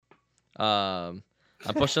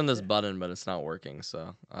I'm pushing this button, but it's not working.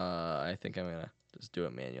 So I think I'm gonna just do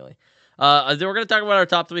it manually. Then we're gonna talk about our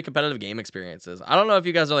top 3 competitive game experiences. I don't know if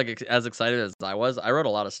you guys are like as excited as I was. I wrote a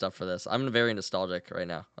lot of stuff for this. I'm very nostalgic right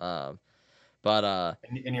now. But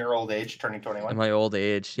in your old age, turning in 21. my old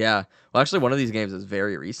age, yeah. Well, actually, one of these games is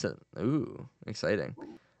very recent. Ooh, exciting.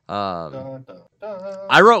 Um, Dun, dun, dun.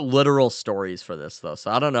 I wrote literal stories for this though,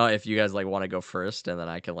 so I don't know if you guys like want to go first, and then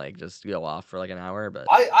I can like just go off for like an hour. But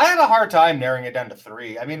I had a hard time narrowing it down to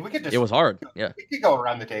 3. I mean, we could just it was hard. Yeah. we could go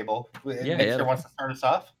around the table. Yeah. Nickster wants to start us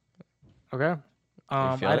off. Okay.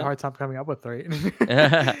 I had a hard time coming up with 3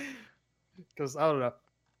 because I don't know.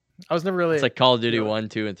 I was never really. It's like Call of Duty 1,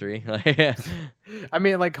 2, and 3. I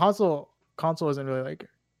mean, like console isn't really like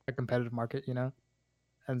a competitive market, you know,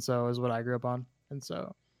 and so is what I grew up on, and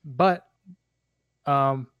so. But,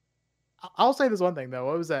 I'll say this one thing though.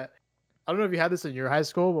 What was that? I don't know if you had this in your high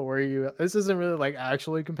school, but where you? This isn't really like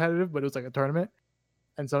actually competitive, but it was like a tournament.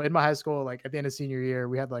 And so in my high school, like at the end of senior year,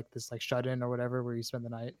 we had like this like shut in or whatever where you spend the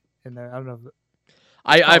night in there. I don't know.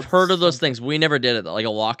 I've heard of those things. We never did it though. Like a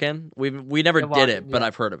lock-in. We never did it, but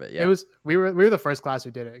I've heard of it. Yeah. It was we were the first class who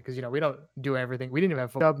did it because we don't do everything. We didn't even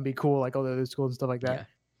have football and be cool like all the other schools and stuff like that. Yeah.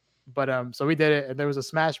 But so we did it, and there was a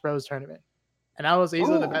Smash Bros tournament, and I was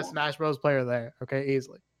easily the best Smash Bros player there. Okay,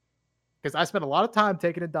 easily, because I spent a lot of time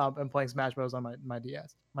taking a dump and playing Smash Bros on my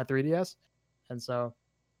DS, my 3DS, and so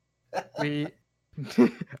we,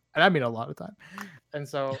 and I mean a lot of time, and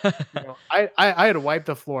so I had to wipe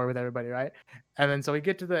the floor with everybody, right? And then so we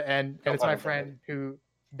get to the end, and it's my friend who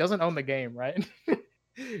doesn't own the game, right?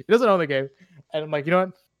 He doesn't own the game, and I'm like, you know what?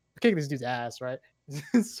 I'm kicking this dude's ass, right?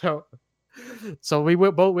 So we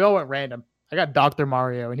all went random. I got Dr.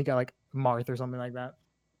 Mario, and he got like Marth or something like that.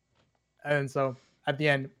 And so at the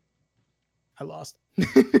end, I lost.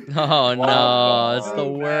 Oh no, it's the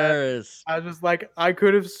worst. I was just like, I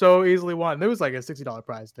could have so easily won. There was like a $60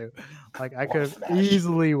 prize too. Like I could have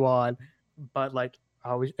easily won, but like,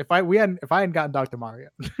 if I hadn't gotten Dr. Mario.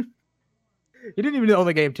 He didn't even own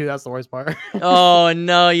the game too. That's the worst part. Oh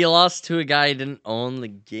no, you lost to a guy who didn't own the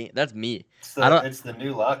game. That's me. It's the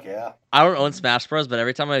new luck, yeah. I don't own Smash Bros, but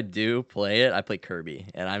every time I do play it, I play Kirby,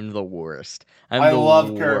 and I'm the worst. I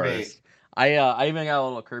love Kirby. I even got a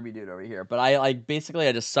little Kirby dude over here, but I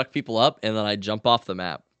basically just suck people up and then I jump off the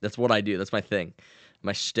map. That's what I do. That's my thing,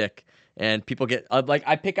 my shtick. And people get like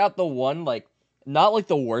I pick out the one like not like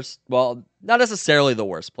the worst. Well, not necessarily the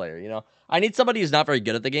worst player. I need somebody who's not very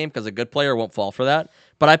good at the game because a good player won't fall for that.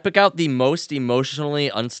 But I pick out the most emotionally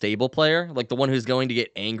unstable player, like the one who's going to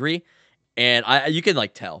get angry. And you can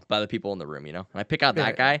like tell by the people in the room, And I pick out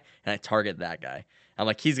that guy and I target that guy. I'm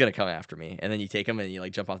like, he's gonna come after me, and then you take him and you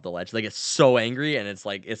like jump off the ledge. They get so angry, and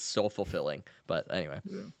it's so fulfilling. But anyway,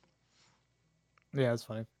 yeah, it's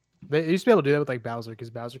funny. They used to be able to do that with like Bowser because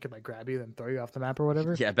Bowser could like grab you and throw you off the map or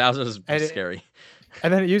whatever. Yeah, Bowser's scary.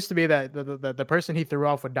 And then it used to be that the person he threw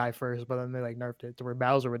off would die first, but then they like nerfed it to where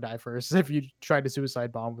Bowser would die first if you tried to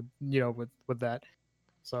suicide bomb with that.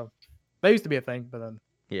 So that used to be a thing, but then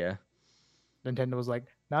Nintendo was like,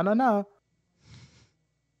 no.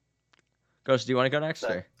 Ghost, do you want to go next?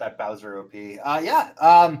 That Bowser OP. Yeah.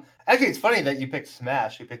 Actually, it's funny that you picked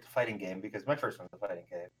Smash. You picked a fighting game because my first one's a fighting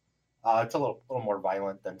game. It's a little more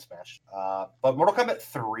violent than Smash. But Mortal Kombat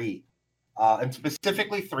 3, and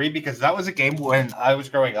specifically 3 because that was a game when I was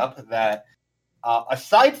growing up that,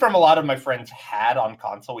 aside from a lot of my friends had on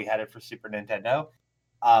console, we had it for Super Nintendo.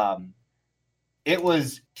 It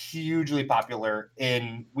was hugely popular.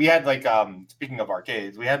 We had like speaking of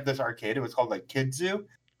arcades, we had this arcade. It was called like Kid Zoo.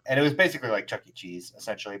 And it was basically like Chuck E. Cheese,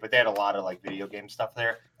 essentially. But they had a lot of like video game stuff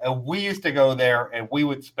there. And we used to go there and we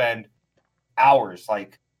would spend hours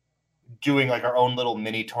like doing like our own little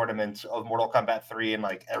mini tournaments of Mortal Kombat 3 and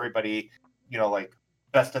like everybody, like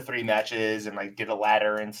best of 3 matches and like get a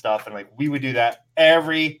ladder and stuff. And like we would do that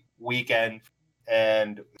every weekend.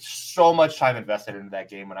 And so much time invested into that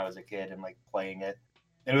game when I was a kid and like playing it.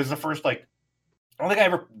 And it was the first like, I don't think I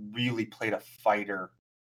ever really played a fighter.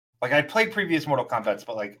 Like I played previous Mortal Kombats,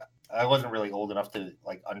 but like I wasn't really old enough to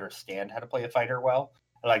like understand how to play a fighter well.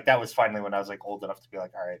 Like that was finally when I was like old enough to be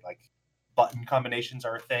like, all right, like button combinations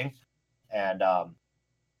are a thing. And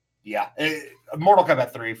Mortal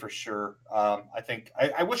Kombat 3 for sure. I think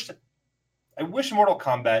I wish Mortal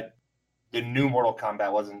Kombat, the new Mortal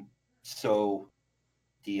Kombat, wasn't so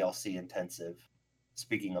DLC intensive.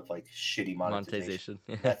 Speaking of like shitty monetization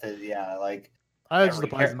methods, like.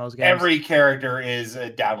 Every character is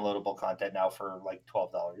downloadable content now for like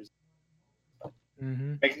 $12.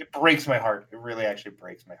 It breaks my heart. It really actually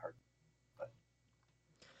breaks my heart. But,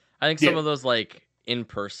 I think some of those like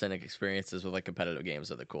in-person experiences with like competitive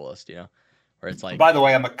games are the coolest. Where it's like, By the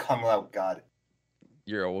way, I'm a Kung Lao god.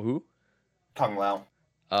 you're a who? Kung Lao.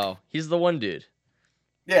 Oh, he's the one dude.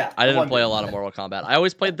 Yeah. I the didn't one play a dude. lot of Mortal Kombat. I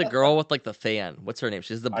always played the girl with like the fan. What's her name?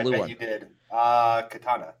 She's the I blue bet one. you did.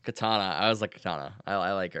 Katana. Katana. I was like Katana.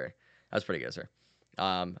 I like her. I was pretty good as her.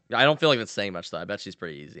 I don't feel like that's saying much though. I bet she's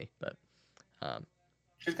pretty easy, but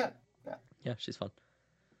She's good. Yeah. yeah, she's fun.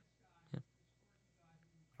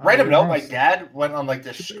 Random note, my nice. dad went on like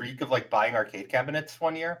this streak of like buying arcade cabinets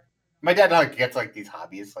one year. My dad like gets like these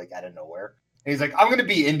hobbies like out of nowhere. And he's like, I'm gonna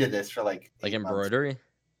be into this for like 8 months. Embroidery.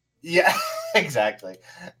 Yeah, exactly.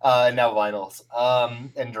 And now vinyls,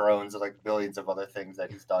 and drones, and like billions of other things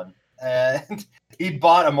that he's done. And he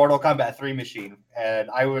bought a Mortal Kombat 3 machine, and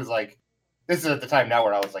I was like, this is at the time now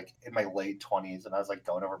where I was like in my late 20s, and I was like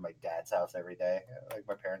going over to my dad's house every day, like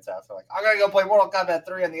my parents' house. I'm like, I'm gonna go play Mortal Kombat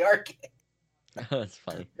 3 on the arcade. That's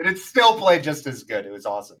funny. And it still played just as good. It was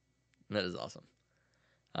awesome. That is awesome.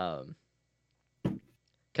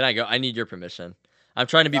 Can I go? I need your permission. I'm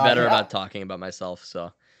trying to be better about talking about myself.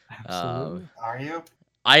 So, Absolutely. Are you?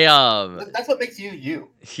 That's what makes you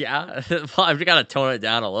you. Yeah. Well, I've got to tone it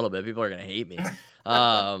down a little bit. People are gonna hate me.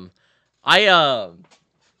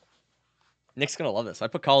 Nick's gonna love this. I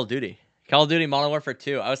put Call of Duty. Call of Duty Modern Warfare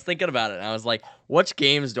 2. I was thinking about it, and I was like, which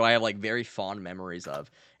games do I have like very fond memories of?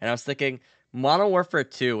 And I was thinking Modern Warfare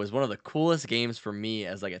 2 was one of the coolest games for me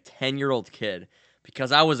as like a 10-year-old kid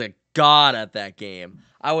because I was a god at that game.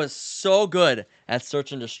 I was so good at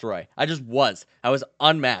search and destroy. I just was. I was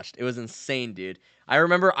unmatched. It was insane, dude. I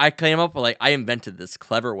remember I came up with I invented this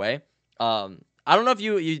clever way. I don't know if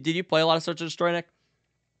you did you play a lot of search and destroy, Nick?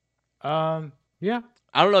 Yeah.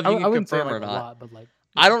 I don't know if you I can wouldn't say confirm like or a not. lot, but like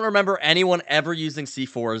I don't remember anyone ever using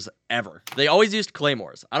C4s ever. They always used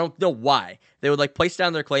claymores. I don't know why. They would like place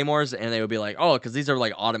down their claymores and they would be like, oh, because these are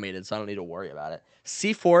like automated, so I don't need to worry about it.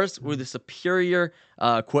 C4s were the superior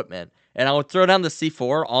equipment. And I would throw down the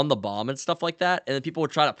C4 on the bomb and stuff like that, and then people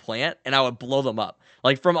would try to plant, and I would blow them up.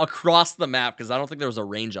 Like from across the map, because I don't think there was a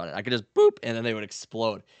range on it. I could just boop, and then they would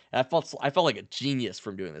explode. And I felt like a genius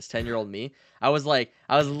from doing this. 10-year-old me. I was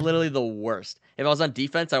literally the worst. If I was on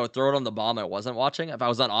defense, I would throw it on the bomb I wasn't watching. If I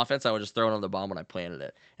was on offense, I would just throw it on the bomb when I planted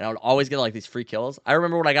it. And I would always get like these free kills. I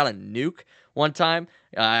remember when I got a nuke one time.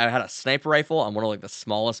 I had a sniper rifle on one of like the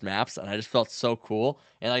smallest maps, and I just felt so cool.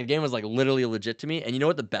 And like the game was like literally legit to me. And you know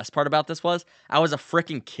what the best part about this was? I was a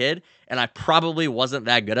freaking kid, and I probably wasn't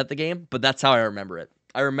that good at the game, but that's how I remember it.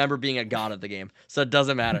 I remember being a god at the game, so it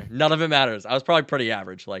doesn't matter. None of it matters. I was probably pretty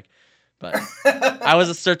average, but I was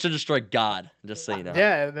a search and destroy god, just so you know.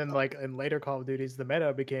 Yeah, and then like in later Call of Duties, the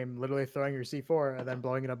meta became literally throwing your C4 and then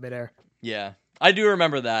blowing it up midair. Yeah, I do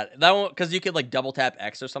remember that. That one because you could like double tap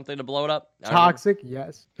X or something to blow it up. Toxic,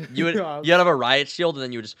 yes. You would have a riot shield and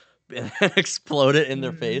then you would just explode it in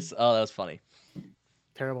their face. Oh, that was funny.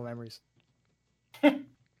 Terrible memories.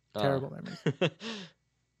 Terrible memories.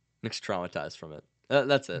 Nick's traumatized from it.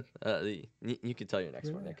 That's it. You can tell your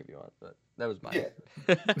next one, Nick, if you want, but that was mine.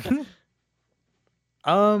 Yeah.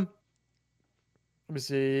 Let me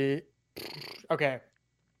see. Okay.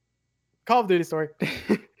 Call of Duty story.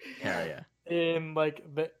 Hell yeah. In like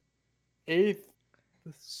the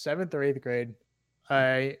 7th or 8th grade,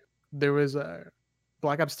 there was a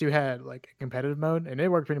Black Ops 2 had like a competitive mode, and it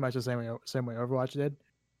worked pretty much the same way Overwatch did.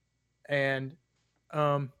 And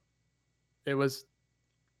it was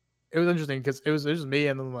interesting because it was just me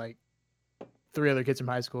and then like 3 other kids from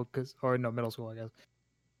high school, middle school, I guess.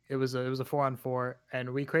 It was a 4-on-4, and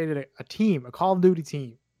we created a team, a Call of Duty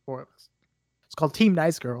team, 4 of us. It's called Team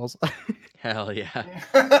Nice Girls. Hell yeah.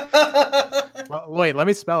 Well, wait, let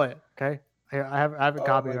me spell it. Okay, I have a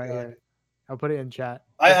copy right God. here. I'll put it in chat.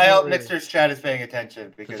 I hope Nickster's chat is paying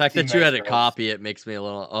attention. Because the fact that you had to copy it makes me a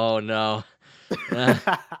little. Oh no.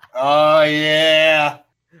 Oh yeah.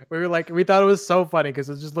 We thought it was so funny because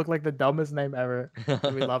it just looked like the dumbest name ever,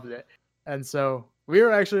 and we loved it. And so we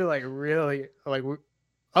were actually like really like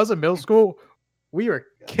us in middle school, we were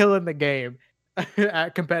killing the game at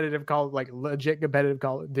legit competitive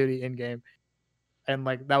Call of Duty in game, and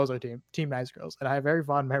like that was our team, Team Nice Girls. And I have very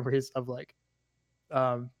fond memories of like,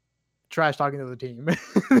 trash talking to the team.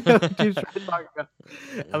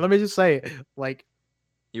 And let me just say, like,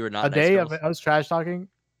 you were not a day of us trash talking.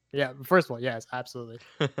 Yeah, first of all, yes, absolutely.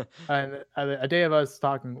 And a day of us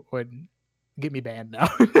talking would get me banned now.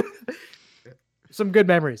 Some good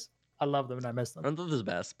memories. I love them and I miss them. Aren't those the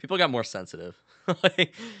best? People got more sensitive.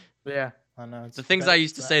 Yeah, I know. The things I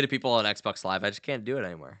used to say to people on Xbox Live, I just can't do it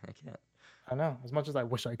anymore. I can't. I know, as much as I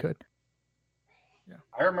wish I could. Yeah.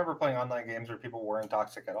 I remember playing online games where people weren't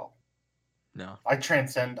toxic at all. No. I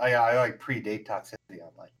like predate toxicity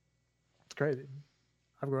online. It's crazy.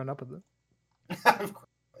 I've grown up with it.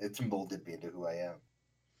 it's molded me into who I am.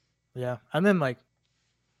 Yeah, and then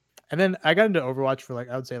I got into Overwatch for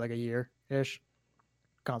I would say a year ish,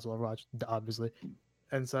 console Overwatch, obviously,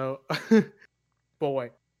 and so,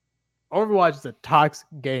 boy, Overwatch is a toxic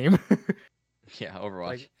game. Yeah,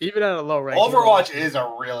 Overwatch. Even at a low rank. Overwatch is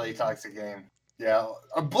a really toxic game. Yeah,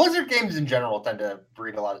 Blizzard games in general tend to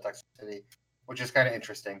breed a lot of toxicity, which is kind of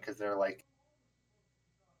interesting because they're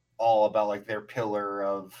all about their pillar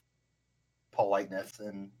of politeness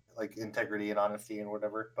and integrity and honesty and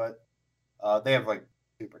whatever. But they have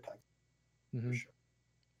super toxic. Mm-hmm. For sure.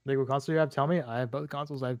 What console you have? Tell me. I have both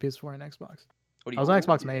consoles. I have PS4 and Xbox. What do you, I was on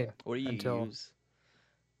Xbox main. What do you use?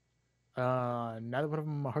 Neither one of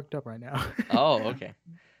them are hooked up right now. Oh, okay.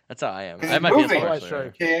 That's how I am. I He's have my moving. PS4 actually.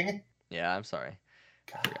 Right here. King. Yeah, I'm sorry.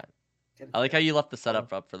 God. I like how you left the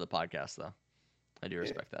setup up for the podcast, though. I do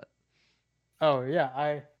respect that. Oh yeah,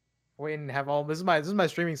 I wait and have all. This is my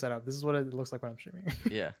streaming setup. This is what it looks like when I'm streaming.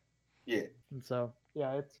 Yeah. Yeah. And so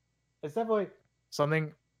yeah, it's definitely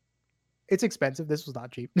something. It's expensive. This was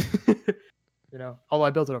not cheap. Although I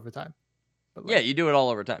built it over time. But yeah, you do it all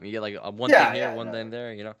over time. You get one thing here, one thing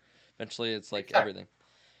there. Eventually it's everything.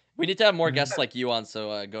 We need to have more guests like you on, so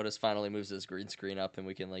Gotis finally moves his green screen up and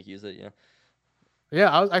we can use it. Yeah,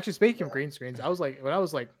 I was actually speaking of green screens. I was when I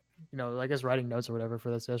was I guess writing notes or whatever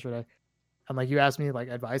for this yesterday, and you asked me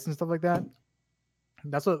advice and stuff like that.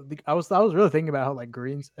 That's what I was really thinking about how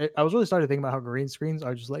I was really starting to think about how green screens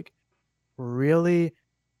are just really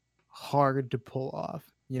hard to pull off,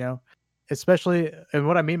 especially, and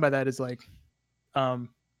what I mean by that is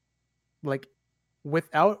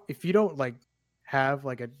without, if you don't have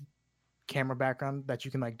a camera background that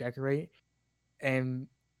you can decorate, and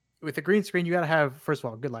with a green screen you got to have, first of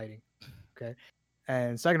all, good lighting, okay,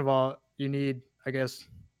 and second of all, you need, I guess,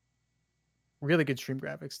 really good stream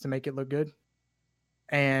graphics to make it look good.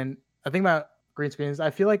 And I think about green screens,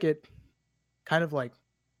 I feel like it kind of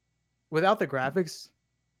without the graphics,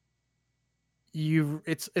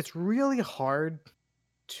 it's really hard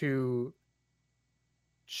to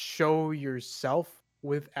show yourself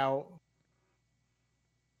without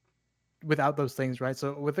those things, right?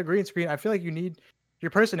 So with a green screen, I feel like you need,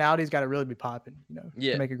 your personality's got to really be popping,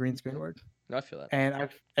 to make a green screen work. No, I feel that.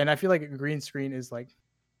 And I feel like a green screen is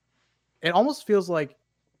it almost feels like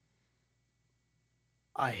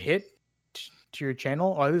a hit to your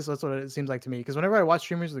channel, or at least that's what it seems like to me. Because whenever I watch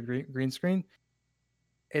streamers with a green screen,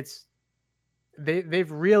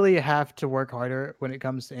 they've really have to work harder when it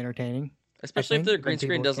comes to entertaining. Especially if the green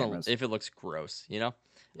screen doesn't, if it looks gross,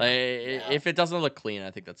 if it doesn't look clean,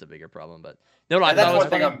 I think that's a bigger problem. But no, that's one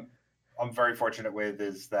thing I'm very fortunate with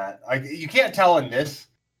is that you can't tell in this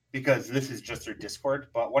because this is just through Discord.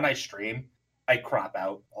 But when I stream, I crop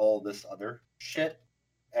out all this other shit,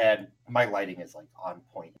 and my lighting is on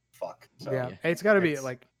point. Fuck. So, yeah, it's got to be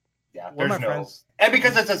there's friends, and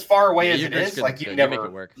because it's as far away as it is, you never make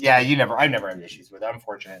it work. Yeah, I never had issues with it. I'm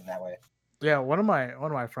fortunate in that way. Yeah, one of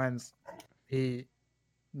my friends, he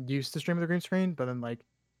used to stream with a green screen, but then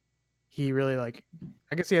he really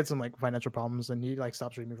I guess he had some financial problems and he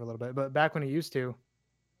stopped streaming for a little bit. But back when he used to,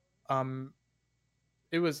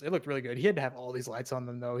 it looked really good. He had to have all these lights on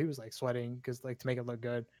them though. He was sweating because to make it look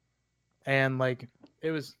good, and he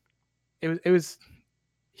was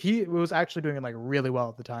actually doing it really well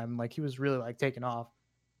at the time. He was really taking off,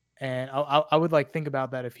 and I would think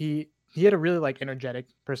about that if he had a really energetic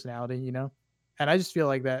personality, and I just feel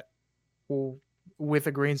that, well, with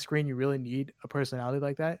a green screen you really need a personality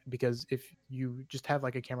like that, because if you just have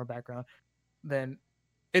a camera background, then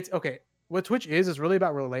it's okay. What Twitch is really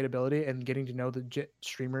about relatability and getting to know the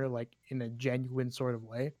streamer in a genuine sort of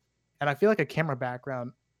way, and I feel like a camera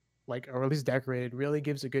background, or at least decorated, really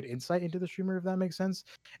gives a good insight into the streamer, if that makes sense.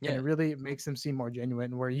 Yeah. And it really makes them seem more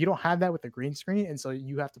genuine, where you don't have that with the green screen, and so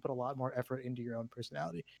you have to put a lot more effort into your own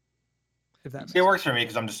personality. If that makes sense. Works for me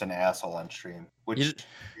because I'm just an asshole on stream, which is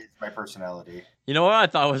my personality. You know what I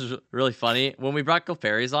thought was really funny? When we brought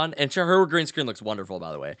Gilferi's on, and sure, her green screen looks wonderful,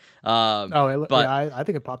 by the way. I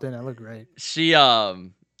think it popped in. It looked great. She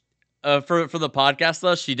for the podcast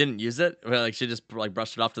though, she didn't use it. She just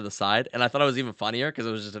brushed it off to the side, and I thought it was even funnier because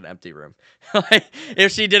it was just an empty room.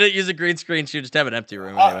 If she didn't use a green screen, she would just have an empty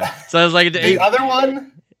room anyway. So I was the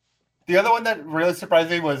other one that really surprised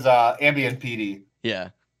me was Ambient PD. Yeah,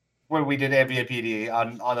 when we did Ambient PD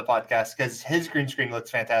on the podcast, because his green screen looks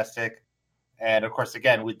fantastic, and of course,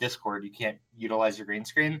 again with Discord, you can't utilize your green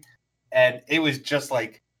screen, and it was just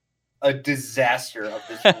a disaster of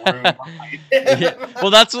this room behind him. Yeah. Well,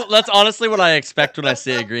 that's honestly what I expect when I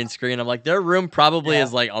see a green screen. I'm like, their room probably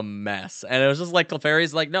is like a mess, and it was just like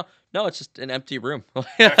Clefairy's like, no, it's just an empty room.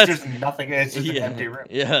 There's just nothing. It's just an empty room.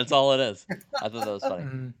 Yeah, that's all it is. I thought that was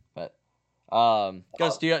funny. But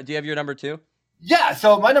Ghost, do you have your number 2? Yeah.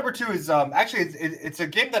 So my number 2 is actually it's a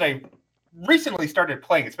game that I recently started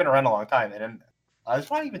playing. It's been around a long time, and this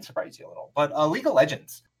might even surprise you a little. But League of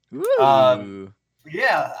Legends. Ooh.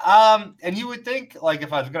 Yeah. And you would think, like,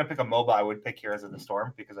 if I was going to pick a MOBA, I would pick Heroes of the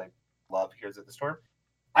Storm because I love Heroes of the Storm.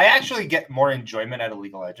 I actually get more enjoyment out of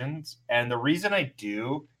League of Legends. And the reason I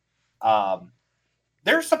do,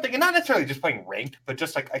 there's something, and not necessarily just playing ranked, but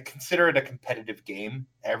just like I consider it a competitive game,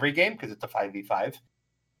 every game, because it's a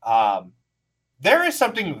 5v5. There is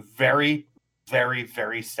something very, very,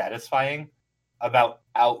 very satisfying about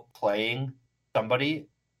outplaying somebody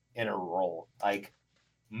in a role. Like,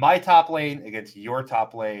 my top lane against your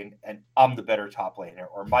top lane, and I'm the better top laner,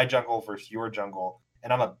 or my jungle versus your jungle,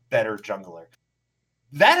 and I'm a better jungler.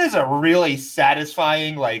 That is a really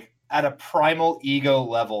satisfying, like, at a primal ego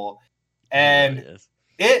level, and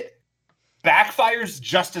it backfires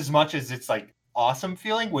just as much as it's, like, awesome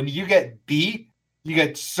feeling. When you get beat, you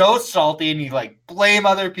get so salty, and you, like, blame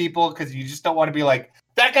other people because you just don't want to be like,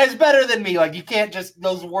 that guy's better than me. Like, you can't just,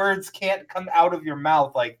 those words can't come out of your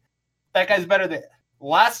mouth. Like, that guy's better than...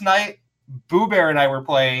 Last night, Boo Bear and I were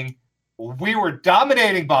playing. We were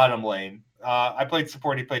dominating bottom lane. I played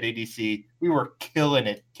support. He played ADC. We were killing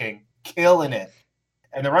it, King. Killing it.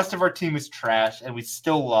 And the rest of our team was trash, and we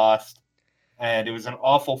still lost. And it was an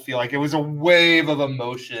awful feel. Like, it was a wave of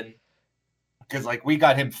emotion. Because, like, we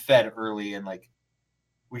got him fed early, and, like,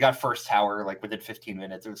 we got first tower, like, within 15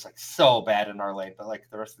 minutes. It was, like, so bad in our lane. But, like,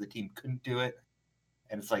 the rest of the team couldn't do it.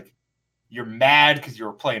 And it's like, you're mad because you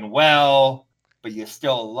were playing well, but you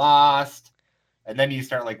still lost. And then you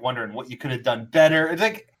start like wondering what you could have done better. It's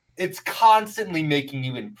like, it's constantly making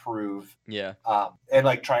you improve. Yeah. And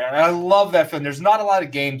like try. And I love that feeling. There's not a lot of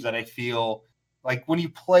games that I feel like when you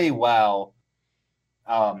play well,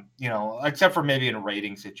 you know, except for maybe in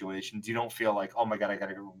rating situations, you don't feel like, oh my God, I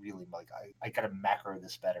gotta really like, I gotta macro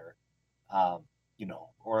this better. You know,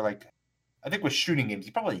 or like, I think with shooting games,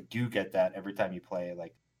 you probably do get that every time you play.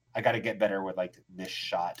 Like, I gotta get better with like this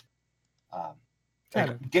shot.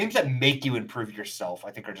 Like, games that make you improve yourself,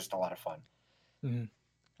 I think, are just a lot of fun. Mm-hmm.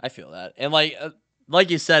 I feel that, and like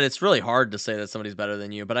you said, it's really hard to say that somebody's better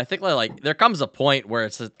than you. But I think like there comes a point where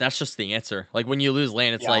that's just the answer. Like when you lose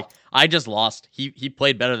lane, it's like, I just lost. He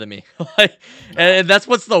played better than me. Like, and that's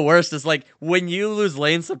what's the worst is like when you lose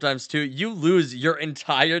lane sometimes too, you lose your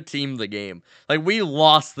entire team the game. Like we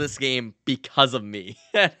lost this game because of me.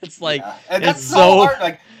 It's like and that's it's so hard.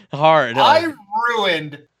 Like hard. I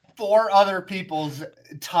ruined 4 other people's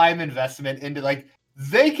time investment into like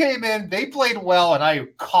they came in, they played well, and I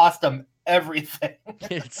cost them everything.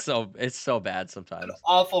 It's so bad sometimes. An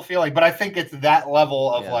awful feeling, but I think it's that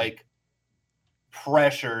level of like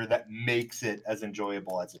pressure that makes it as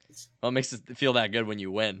enjoyable as it is. Well, it makes it feel that good when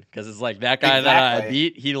you win because it's like that guy that I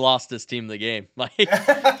beat, he lost his team the game. Like he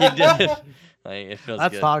did. Like it feels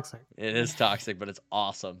That's good. toxic. It is toxic, but it's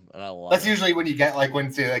awesome, and I love That's it. usually when you get like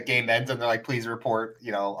when the game ends and they're like, "Please report,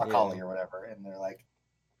 you know, a calling or whatever," and they're like,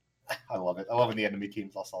 "I love it. I love when the enemy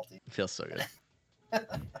team's all salty." It feels so good.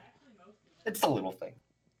 It's a little thing.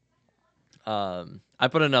 I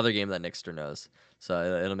put another game that Nickster knows,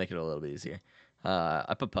 so it'll make it a little bit easier.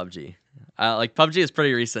 I put PUBG. Like PUBG is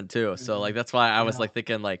pretty recent too, so like that's why I was like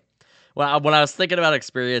thinking like, when I was thinking about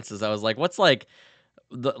experiences, I was like, what's like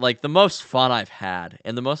the most fun I've had,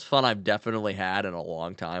 and the most fun I've definitely had in a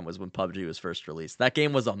long time was when PUBG was first released. That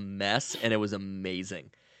game was a mess, and it was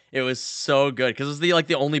amazing. It was so good because it was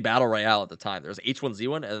the only battle royale at the time. There was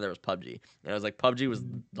H1Z1, and then there was PUBG, and it was like PUBG was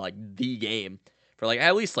like the game for like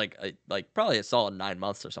at least like probably a solid 9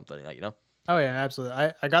 months or something, like, you know. Oh yeah,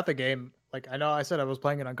 absolutely. I got the game. Like I know I said I was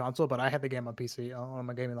playing it on console, but I had the game on PC on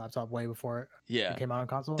my gaming laptop way before it came out on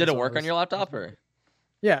console. Did it work on your laptop or?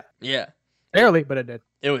 Yeah. Yeah. Barely, but it did.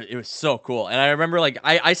 It was so cool. And I remember like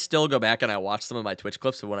I still go back and I watch some of my Twitch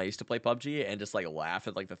clips of when I used to play PUBG and just like laugh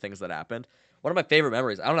at like the things that happened. One of my favorite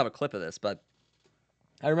memories, I don't have a clip of this, but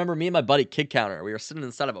I remember me and my buddy Kid Counter, we were sitting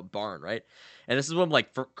inside of a barn, right? And this is when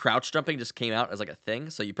like crouch jumping just came out as like a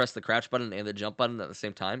thing. So you press the crouch button and the jump button at the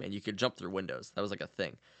same time, and you could jump through windows. That was like a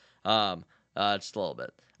thing. Just a little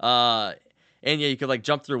bit. And yeah, you could like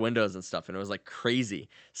jump through windows and stuff, and it was like crazy.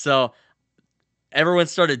 So everyone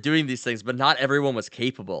started doing these things, but not everyone was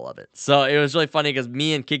capable of it. So it was really funny because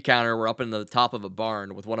me and Kid Counter were up in the top of a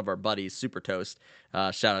barn with one of our buddies, Super Toast.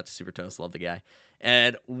 Shout out to Super Toast, love the guy.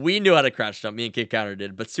 And we knew how to crouch jump, me and Kid Counter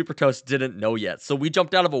did, but Super Toast didn't know yet. So we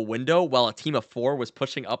jumped out of a window while a team of 4 was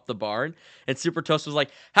pushing up the barn, and Super Toast was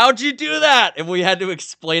like, "How'd you do that?" And we had to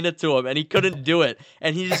explain it to him, and he couldn't do it.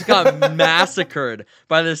 And he just got massacred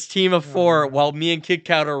by this team of 4 while me and Kid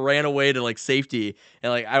Counter ran away to like safety.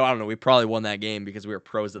 And like, I don't know, we probably won that game because we were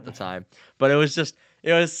pros at the time. But it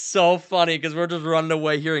was so funny because we're just running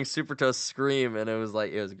away hearing Super Toast scream, and it was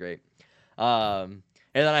great.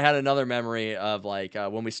 And then I had another memory of like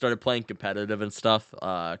when we started playing competitive and stuff,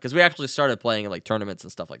 because we actually started playing in like tournaments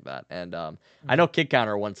and stuff like that. And I know Kid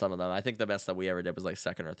Counter won some of them. I think the best that we ever did was like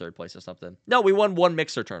 2nd or 3rd place or something. No, we won one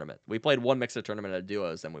mixer tournament. We played one mixer tournament at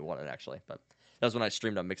duos, and we won it actually. But that was when I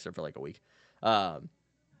streamed on Mixer for like a week.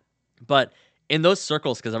 But in those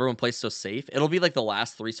circles, because everyone plays so safe, it'll be like the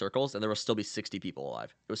last 3 circles, and there will still be 60 people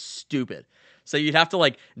alive. It was stupid. So you'd have to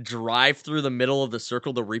like drive through the middle of the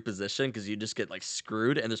circle to reposition because you just get like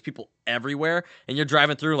screwed, and there's people everywhere, and you're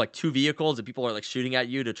driving through like 2 vehicles, and people are like shooting at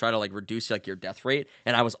you to try to like reduce like your death rate.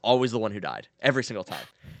 And I was always the one who died every single time.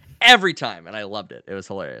 Every time, and I loved it. It was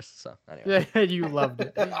hilarious. So anyway, Yeah, you loved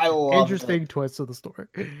it. I love Interesting twist of the story.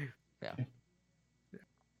 yeah.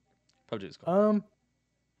 PUBG is cool.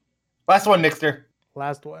 Last one, Nickster.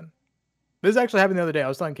 Last one. This actually happened the other day. I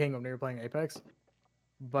was telling King when we were playing Apex,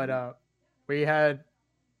 but I had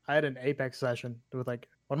an Apex session with like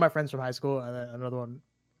one of my friends from high school and then another one,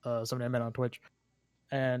 somebody I met on Twitch,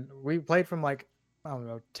 and we played from like, I don't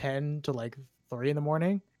know, 10 to like 3 in the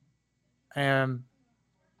morning, and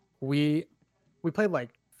we played like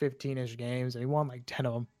 15-ish games and we won like 10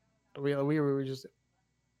 of them. We were just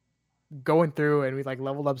going through and we like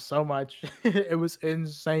leveled up so much. It was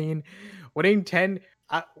insane. Winning 10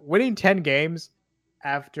 games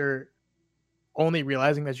after only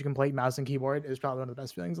realizing that you can play mouse and keyboard is probably one of the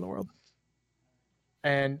best feelings in the world.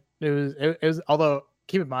 And it was although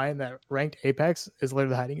keep in mind that ranked Apex is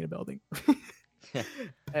literally hiding in a building.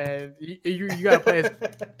 And you gotta play as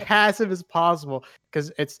passive as possible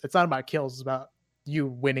because it's not about kills, it's about you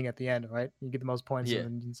winning at the end, right? You get the most points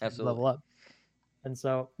and then you level up. And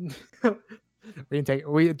so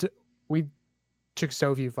we took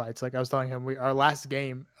so few fights. Like I was telling him, our last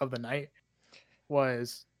game of the night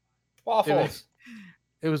was Waffles.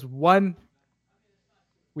 It was one.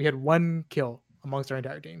 We had 1 kill amongst our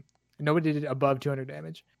entire team. Nobody did above 200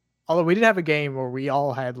 damage. Although we did have a game where we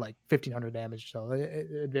all had like 1,500 damage, so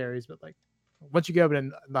it varies. But like once you go up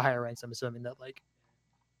in the higher ranks, I'm assuming that like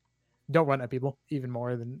don't run at people even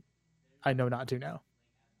more than I know not to now.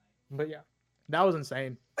 But yeah, that was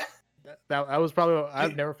insane. That was probably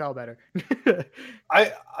I've never felt better.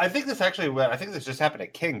 I think this just happened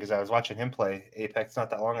at King because I was watching him play Apex not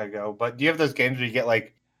that long ago. But do you have those games where you get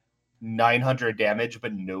like 900 damage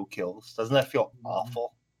but no kills? Doesn't that feel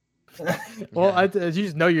awful? Well, you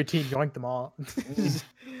just know your team yoinked them all.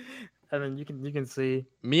 And then you can see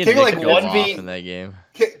me and King Nick like go off in that game.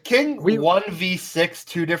 King 1v6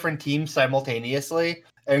 2 different teams simultaneously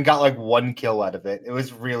and got like 1 kill out of it. It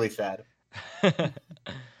was really sad.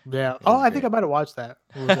 Yeah. Oh, I think I might have watched that.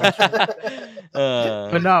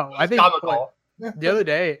 But no, I think the other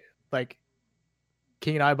day, like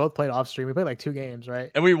King and I both played off stream. We played like 2 games, right?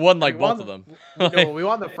 And we won like both of them. We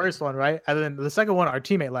won the first one, right? And then the second one, our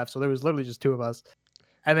teammate left, so there was literally just 2 of us.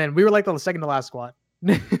 And then we were like the second to last squad.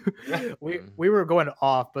 we were going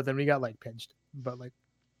off, but then we got like pinched. But like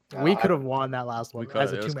we could have won that last one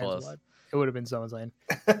as a 2-man squad. It would have been so insane.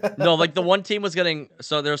 No, like the one team was getting.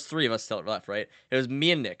 So there's 3 of us still left, right? It was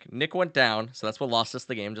me and Nick. Nick went down, so that's what lost us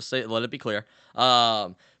the game. Just let it be clear.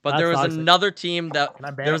 But there was another team that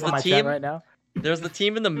there was the team right now. There was the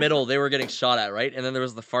team in the middle they were getting shot at, right? And then there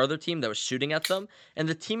was the farther team that was shooting at them. And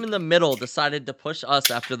the team in the middle decided to push us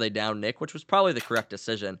after they downed Nick, which was probably the correct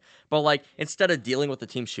decision. But like instead of dealing with the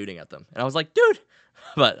team shooting at them, and I was like, dude.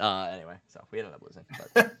 But anyway, so we ended up losing.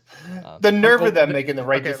 But, the nerve of them making the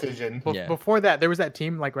right decision. Before that, there was that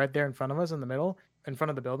team like right there in front of us in the middle, in front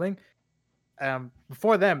of the building.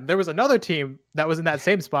 Before them, there was another team that was in that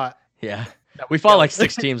same spot. Yeah, we fought like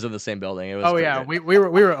 6 teams in the same building. It was yeah, we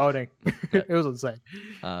were owning. It was insane.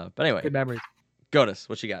 But anyway, good memories. Goatus,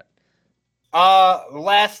 what you got?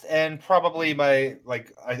 Last and probably my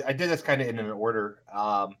I did this kind of in an order.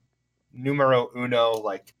 Numero uno,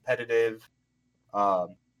 like competitive.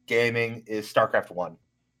 Gaming is StarCraft 1.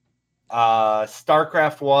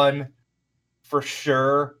 StarCraft 1 for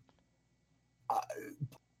sure.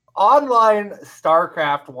 Online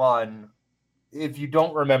StarCraft 1, if you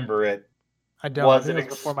don't remember it, I don't. Was it was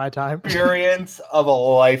before my time. Experience of a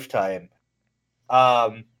lifetime.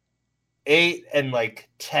 8 and like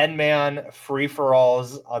 10-man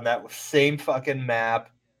free-for-alls on that same fucking map.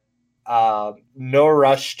 No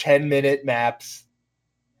rush 10-minute maps.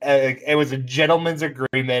 It was a gentleman's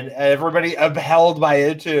agreement. Everybody upheld by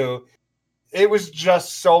it too. It was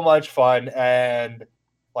just so much fun, and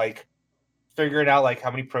like figuring out like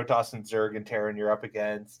how many Protoss and Zerg and Terran you're up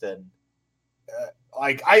against, and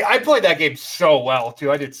like I played that game so well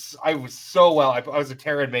too. I was so well. I was a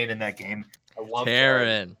Terran main in that game. I love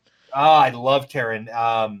Terran. I love Terran.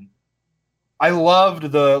 I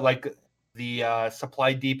loved the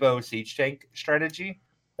supply depot siege tank strategy.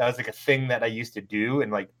 That was like a thing that I used to do in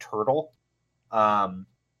like Turtle,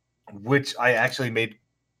 which I actually made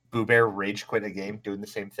Boo Bear rage quit a game doing the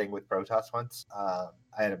same thing with Protoss once. I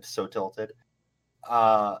had him so tilted.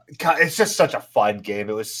 It's just such a fun game.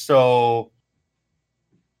 It was so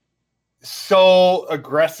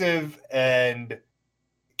aggressive and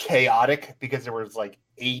chaotic because there was like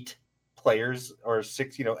 8 players or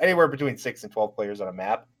 6, anywhere between 6 and 12 players on a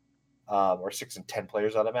map, or 6 and 10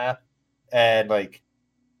 players on a map, and like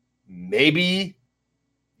maybe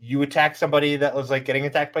you attack somebody that was like getting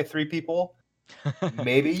attacked by 3 people.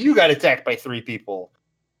 Maybe you got attacked by 3 people.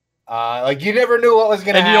 Like you never knew what was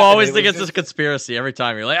going to happen. And you always think it's just a conspiracy every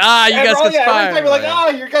time. You're like, you guys conspired. Every time you're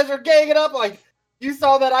like, you guys are ganging up. Like you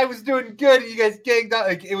saw that I was doing good, and you guys ganged up.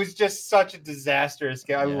 Like it was just such a disastrous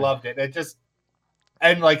game. I loved it.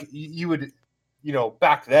 And like you would,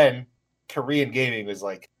 back then, Korean gaming was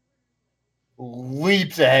like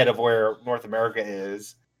leaps ahead of where North America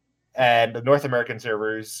is, and the North American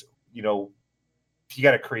servers, if you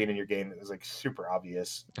got a Korean in your game, it was like super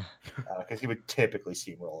obvious because he would typically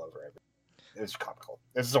steamroll over everything. It was comical.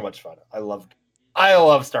 It was so much fun. I love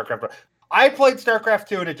StarCraft. I played StarCraft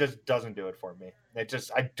 2 and it just doesn't do it for me.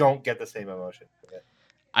 I don't get the same emotion from it.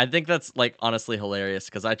 I think that's like honestly hilarious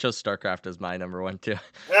because I chose StarCraft as my number 1 too.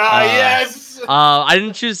 Yes. I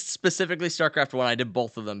didn't choose specifically StarCraft 1. I did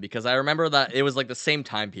both of them because I remember that it was like the same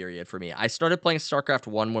time period for me. I started playing StarCraft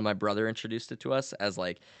 1 when my brother introduced it to us as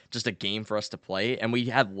like just a game for us to play, and we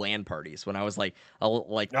had LAN parties when I was like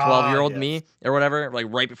 12-year-old me or whatever. Like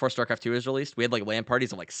right before StarCraft 2 was released, we had like LAN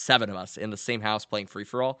parties of like 7 of us in the same house playing free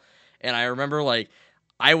for all. And I remember like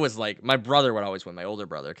I was like, my brother would always win, my older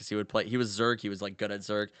brother, because he was Zerg, he was like good at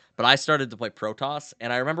Zerg, but I started to play Protoss,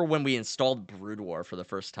 and I remember when we installed Brood War for the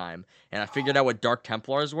first time, and I figured out what Dark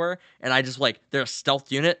Templars were, and I just like, they're a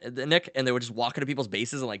stealth unit, Nick, and they would just walk into people's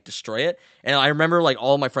bases and like destroy it, and I remember like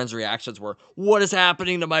all my friends' reactions were, what is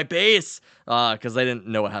happening to my base? Because they didn't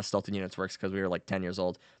know how stealth units works, because we were like 10 years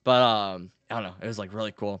old, but I don't know, it was like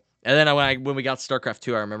really cool. And then when we got StarCraft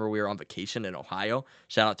 2, I remember we were on vacation in Ohio,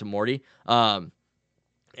 shout out to Morty,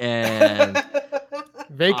 and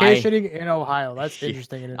vacationing in Ohio. That's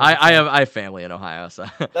interesting. I have family in Ohio, so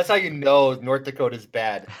that's how you know North Dakota's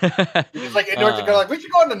bad. It's like in North Dakota, like we should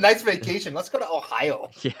go on a nice vacation. Let's go to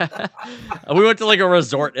Ohio. Yeah, we went to like a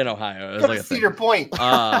resort in Ohio. It was go like to Cedar Point.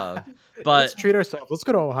 But let's treat ourselves. Let's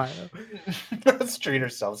go to Ohio. Let's treat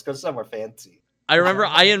ourselves. Let's go somewhere fancy. I remember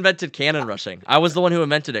I invented cannon rushing. I was the one who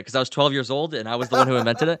invented it because I was 12 years old and I was the one who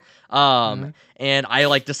invented it. And I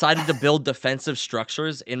like decided to build defensive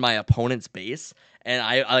structures in my opponent's base, and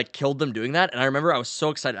I like killed them doing that. And I remember I was so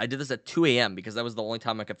excited. I did this at 2 a.m. because that was the only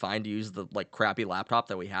time I could find to use the like crappy laptop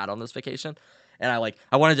that we had on this vacation. And I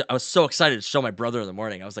was so excited to show my brother in the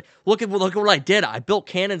morning. I was like, look at what I did. I built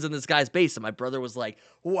cannons in this guy's base. And my brother was like,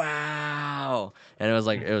 wow. And it was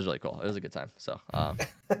really cool. It was a good time. So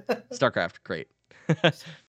StarCraft, great.